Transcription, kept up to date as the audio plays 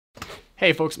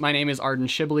Hey folks, my name is Arden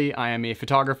Shibley. I am a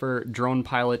photographer, drone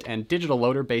pilot, and digital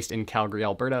loader based in Calgary,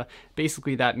 Alberta.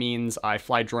 Basically, that means I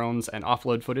fly drones and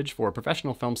offload footage for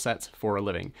professional film sets for a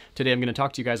living. Today I'm going to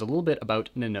talk to you guys a little bit about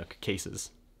Nanuk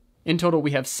Cases. In total, we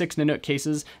have 6 Nanuk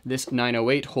cases. This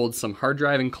 908 holds some hard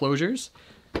drive enclosures.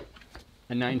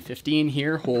 A 915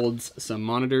 here holds some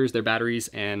monitors, their batteries,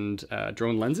 and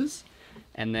drone lenses.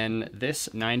 And then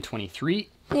this 923,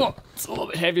 it's a little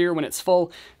bit heavier when it's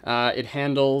full. It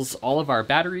handles all of our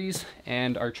batteries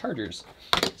and our chargers.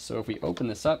 So if we open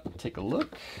this up, take a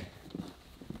look.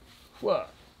 Whoa.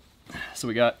 So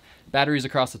we got batteries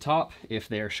across the top. If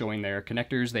they are showing their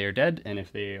connectors, they are dead, and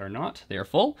if they are not, they are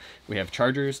full. We have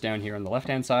chargers down here on the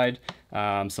left-hand side,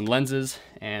 some lenses,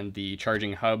 and the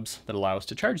charging hubs that allow us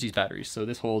to charge these batteries. So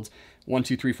this holds 1,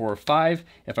 2, 3, 4, 5.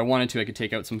 If I wanted to, I could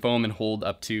take out some foam and hold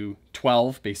up to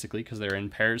 12, basically, because they're in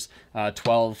pairs,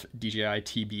 12 DJI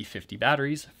TB50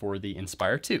 batteries for the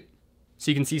Inspire 2. So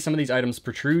you can see some of these items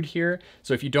protrude here.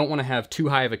 So if you don't want to have too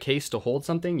high of a case to hold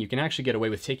something, you can actually get away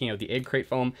with taking out the egg crate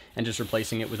foam and just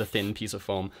replacing it with a thin piece of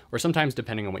foam, or sometimes,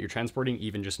 depending on what you're transporting,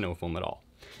 even just no foam at all.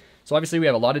 So obviously we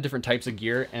have a lot of different types of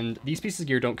gear, and these pieces of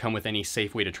gear don't come with any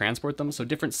safe way to transport them, so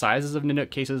different sizes of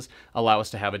Nanuk cases allow us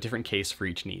to have a different case for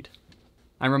each need.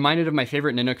 I'm reminded of my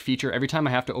favorite Nanuk feature every time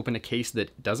I have to open a case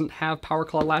that doesn't have power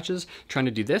claw latches. Trying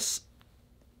to do this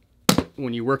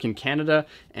when you work in Canada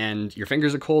and your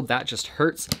fingers are cold, that just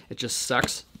hurts. It just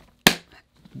sucks.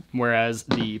 Whereas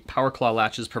the power claw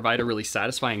latches provide a really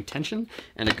satisfying tension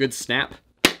and a good snap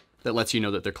that lets you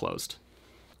know that they're closed.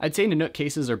 I'd say Nanuk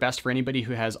cases are best for anybody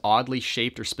who has oddly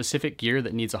shaped or specific gear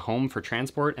that needs a home for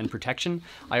transport and protection.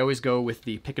 I always go with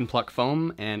the pick and pluck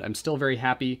foam, and I'm still very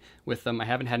happy with them. I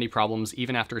haven't had any problems,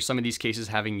 even after some of these cases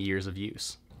having years of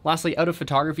use. Lastly, out of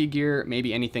photography gear,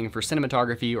 maybe anything for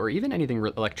cinematography or even anything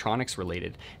electronics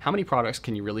related, how many products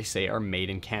can you really say are made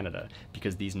in Canada?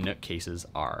 Because these Nanuk cases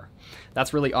are.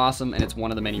 That's really awesome, and it's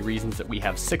one of the many reasons that we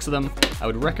have 6 of them. I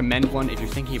would recommend one if you're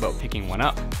thinking about picking one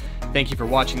up. Thank you for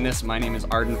watching this. My name is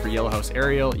Arden for Yellowhouse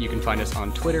Aerial. You can find us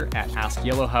on Twitter at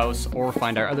AskYellowhouse or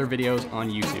find our other videos on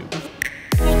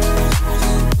YouTube.